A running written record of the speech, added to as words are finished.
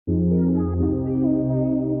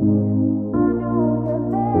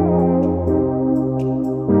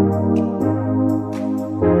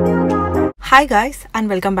Hi guys, and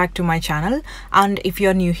welcome back to my channel. And if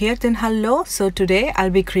you're new here, then hello. So today I'll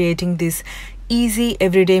be creating this easy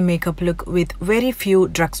everyday makeup look with very few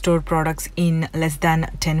drugstore products in less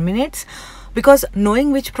than 10 minutes, because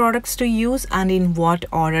knowing which products to use and in what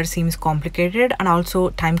order seems complicated and also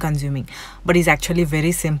time consuming, but is actually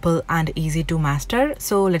very simple and easy to master.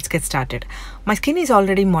 So let's get started. My skin is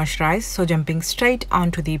already moisturized, so jumping straight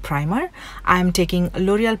onto the primer, I am taking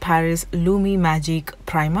L'Oreal Paris Lumi Magic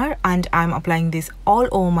primer and I'm applying this all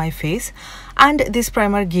over my face. And this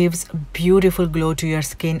primer gives beautiful glow to your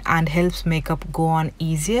skin and helps makeup go on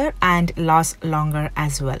easier and last longer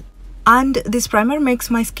as well. And this primer makes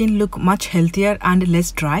my skin look much healthier and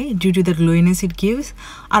less dry due to the glowiness it gives,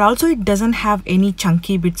 and also it doesn't have any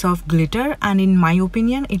chunky bits of glitter, and in my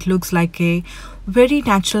opinion it looks like a very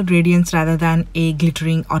natural radiance rather than a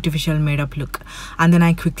glittering artificial made up look. And then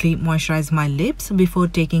I quickly moisturize my lips before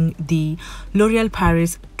taking the L'Oreal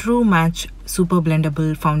Paris True Match Super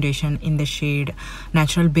Blendable Foundation in the shade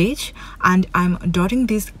Natural Beige, and I'm dotting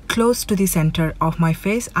this close to the center of my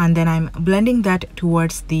face, and then I'm blending that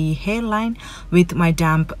towards the hairline with my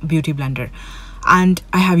damp beauty blender. And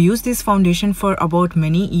I have used this foundation for about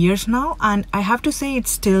many years now, and I have to say it's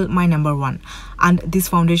still my number one. And this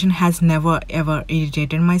foundation has never ever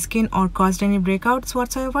irritated my skin or caused any breakouts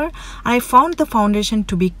whatsoever. And I found the foundation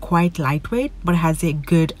to be quite lightweight but has a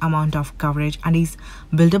good amount of coverage and is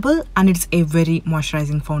buildable, and it's a very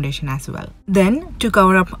moisturizing foundation as well. Then to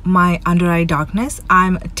cover up my under eye darkness,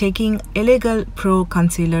 I'm taking Illegal Pro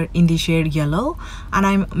Concealer in the shade Yellow, and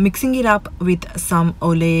I'm mixing it up with some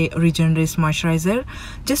Olay Regenerist moisturizer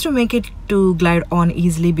just to make it to glide on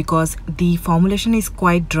easily, because the formulation is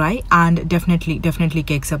quite dry and definitely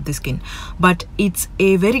cakes up the skin, but it's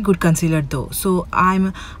a very good concealer though. So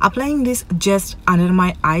I'm applying this just under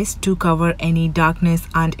my eyes to cover any darkness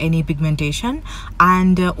and any pigmentation,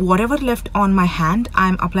 and whatever left on my hand,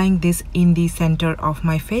 I'm applying this in the center of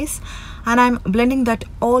my face, and I'm blending that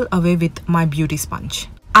all away with my beauty sponge.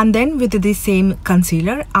 And then with the same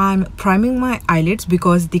concealer, I'm priming my eyelids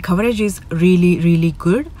because the coverage is really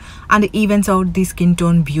good and it evens out the skin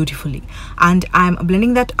tone beautifully. And I'm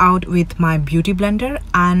blending that out with my beauty blender,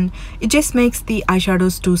 and it just makes the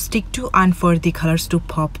eyeshadows to stick to and for the colors to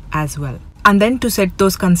pop as well. And then to set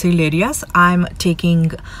those concealed areas, I'm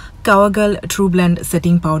taking CoverGirl True Blend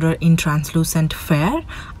Setting Powder in Translucent Fair,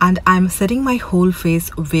 and I'm setting my whole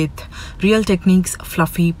face with Real Techniques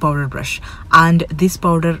Fluffy Powder Brush. And this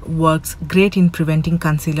powder works great in preventing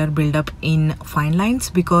concealer buildup in fine lines,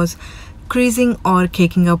 because creasing or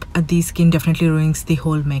caking up the skin definitely ruins the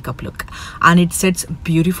whole makeup look, and it sets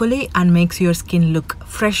beautifully and makes your skin look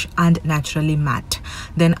fresh and naturally matte.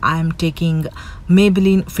 Then I'm taking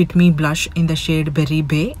Maybelline Fit Me blush in the shade Berry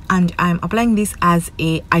Bay, and I'm applying this as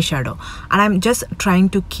a eyeshadow, and I'm just trying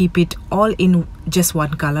to keep it all in just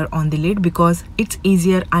one color on the lid because it's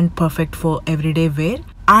easier and perfect for everyday wear.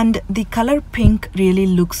 And the color pink really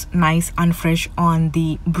looks nice and fresh on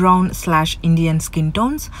the brown/Indian skin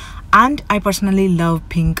tones, and I personally love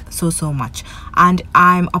pink so much. And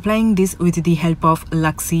I'm applying this with the help of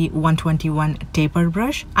Luxie 121 taper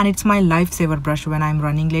brush, and it's my lifesaver brush when I'm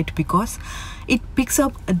running late because it picks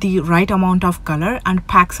up the right amount of color and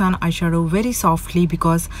packs on eyeshadow very softly,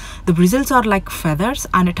 because the bristles are like feathers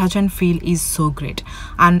and a touch and feel is so great.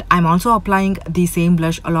 And I'm also applying the same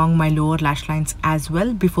blush along my lower lash lines as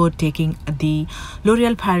well before taking the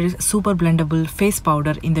L'Oreal Paris Super Blendable Face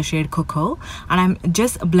Powder in the shade Cocoa, and I'm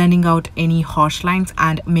just blending out any harsh lines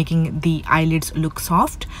and making the eyelids look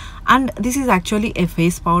soft. And this is actually a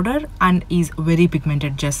face powder and is very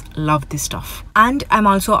pigmented, just love this stuff. And I'm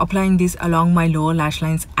also applying this along my lower lash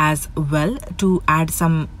lines as well to add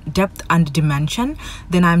some depth and dimension.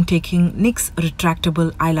 Then I'm taking NYX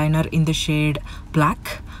retractable eyeliner in the shade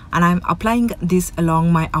Black, and I'm applying this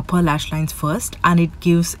along my upper lash lines first, and it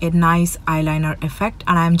gives a nice eyeliner effect.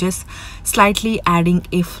 And I'm just slightly adding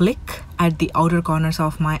a flick at the outer corners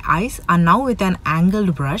of my eyes, and now with an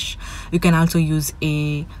angled brush, you can also use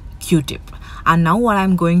a Q-tip. And now what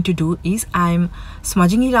I'm going to do is I'm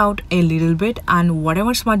smudging it out a little bit, and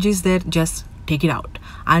whatever smudge is there, just take it out.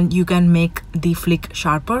 And you can make the flick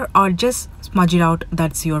sharper or just smudge it out,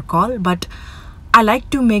 that's your call. But I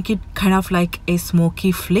like to make it kind of like a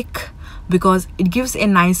smoky flick because it gives a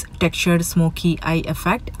nice textured smoky eye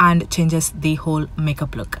effect and changes the whole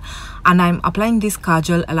makeup look. And I'm applying this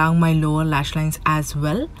kajal along my lower lash lines as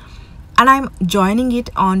well, and I'm joining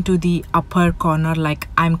it onto the upper corner, like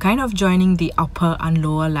I'm kind of joining the upper and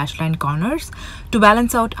lower lash line corners to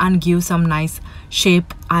balance out and give some nice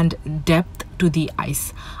shape and depth to the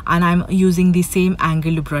eyes. And I'm using the same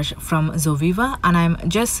angled brush from Zoviva, and I'm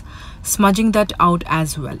just smudging that out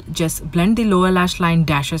as well. Just blend the lower lash line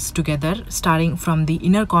dashes together, starting from the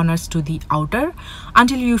inner corners to the outer,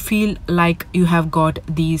 until you feel like you have got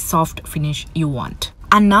the soft finish you want.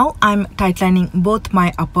 And now I'm tightlining both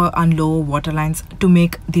my upper and lower waterlines to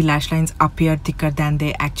make the lash lines appear thicker than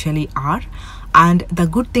they actually are. And the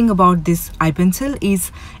good thing about this eye pencil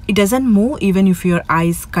is it doesn't move even if your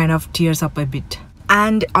eyes kind of tears up a bit.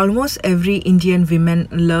 And almost every Indian woman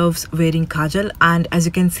loves wearing kajal, and as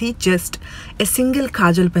you can see, just a single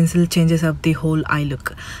kajal pencil changes up the whole eye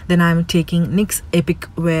look. Then I'm taking NYX Epic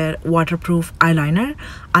Wear waterproof eyeliner,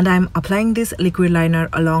 and I'm applying this liquid liner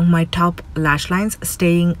along my top lash lines,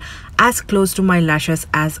 staying as close to my lashes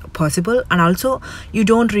as possible. And also, you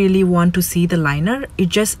don't really want to see the liner,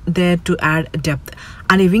 it's just there to add depth.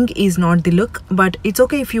 And a wing is not the look, but it's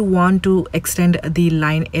okay if you want to extend the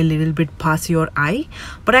line a little bit past your eye.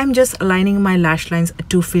 But I'm just lining my lash lines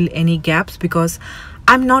to fill any gaps because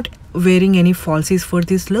I'm not wearing any falsies for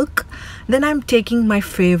this look. Then I'm taking my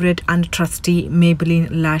favorite and trusty Maybelline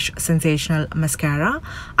Lash Sensational mascara,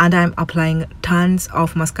 and I'm applying tons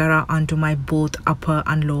of mascara onto my both upper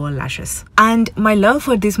and lower lashes. And my love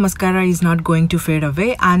for this mascara is not going to fade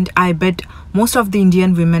away, and I bet most of the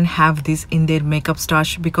Indian women have this in their makeup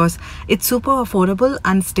stash because it's super affordable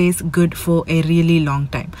and stays good for a really long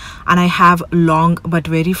time. And I have long but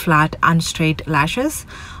very flat and straight lashes,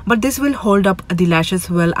 but this will hold up the lashes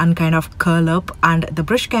well and kind of curl up, and the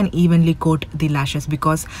brush can evenly coat the lashes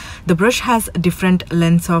because the brush has different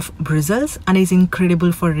lengths of bristles and is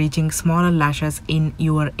incredible for reaching smaller lashes in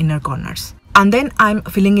your inner corners. And then I'm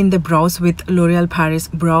filling in the brows with L'Oreal Paris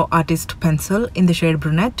Brow Artist Pencil in the shade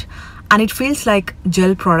Brunette. And it feels like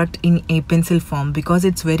gel product in a pencil form because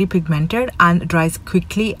it's very pigmented and dries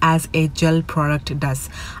quickly as a gel product does.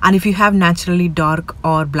 And if you have naturally dark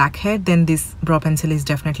or black hair, then this brow pencil is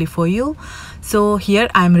definitely for you. So here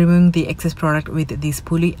I'm removing the excess product with the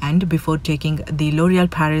spoolie end before taking the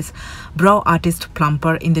L'Oreal Paris Brow Artist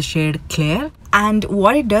Plumper in the shade Claire. And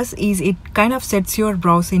what it does is it kind of sets your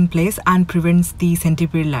brows in place and prevents the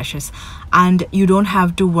centipede lashes, and you don't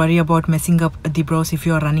have to worry about messing up the brows if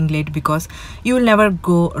you are running late because you will never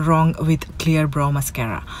go wrong with clear brow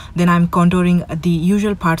mascara. Then I'm contouring the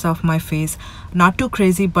usual parts of my face, not too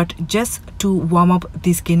crazy but just to warm up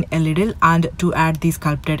the skin a little and to add the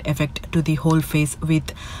sculpted effect to the whole face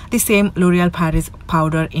with the same L'Oreal Paris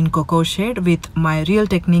powder in cocoa shade with my Real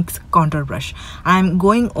Techniques contour brush. I'm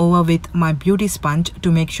going over with my beauty sponge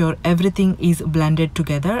to make sure everything is blended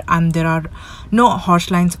together and there are no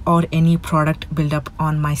harsh lines or any product buildup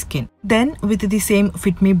on my skin. Then with the same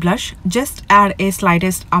Fit Me blush, just add a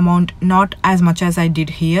slightest amount, not as much as I did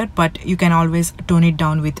here, but you can always tone it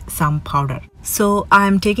down with some powder. So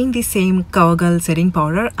I'm taking the same CoverGirl setting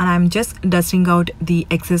powder and I'm just dusting out the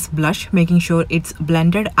excess blush, making sure it's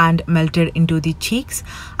blended and melted into the cheeks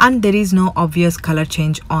and there is no obvious color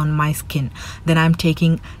change on my skin. Then I'm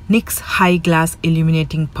taking NYX High Glass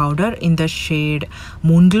Illuminating Powder in the shade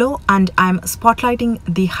Moon Glow and I'm spotlighting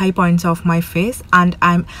the high points of my face and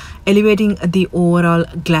I'm elevating the overall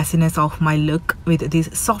glassiness of my look with this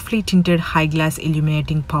softly tinted high glass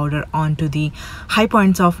illuminating powder onto the high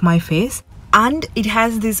points of my face. And it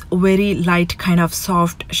has this very light kind of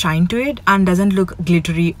soft shine to it and doesn't look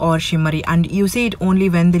glittery or shimmery, and you see it only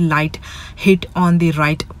when the light hit on the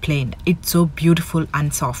right plane. It's so beautiful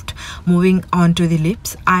and soft. Moving on to the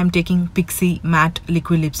lips, I'm taking Pixie Matte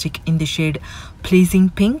Liquid Lipstick in the shade Pleasing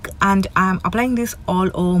Pink and I'm applying this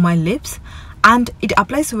all over my lips. And it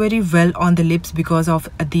applies very well on the lips because of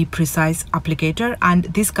the precise applicator, and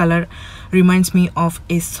this color reminds me of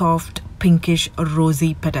a soft pinkish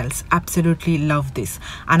rosy petals. Absolutely love this,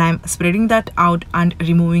 and I'm spreading that out and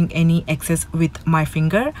removing any excess with my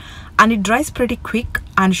finger, and it dries pretty quick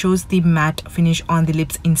and shows the matte finish on the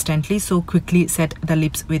lips instantly, so quickly set the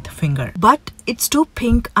lips with finger. But it's too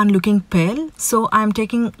pink and looking pale, so I'm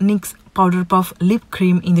taking NYX Powder Puff Lip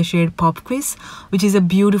Cream in the shade Pop Quiz, which is a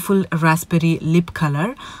beautiful raspberry lip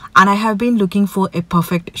color, and I have been looking for a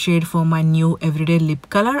perfect shade for my new everyday lip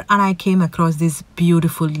color and I came across this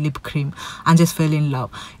beautiful lip cream and just fell in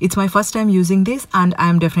love. It's my first time using this and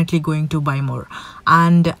I'm definitely going to buy more.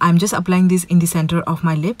 And I'm just applying this in the center of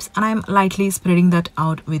my lips and I'm lightly spreading that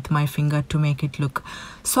out with my finger to make it look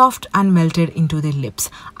soft and melted into the lips.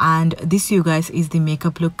 And this, you guys, is the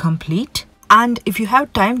makeup look complete. And if you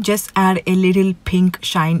have time, just add a little pink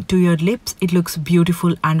shine to your lips. It looks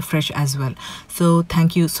beautiful and fresh as well. So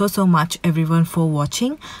thank you so much everyone for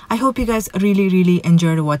watching. I hope you guys really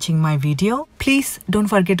enjoyed watching my video. Please don't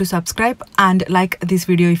forget to subscribe and like this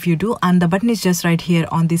video if you do, and the button is just right here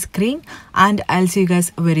on the screen, and I'll see you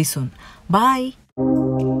guys very soon. Bye.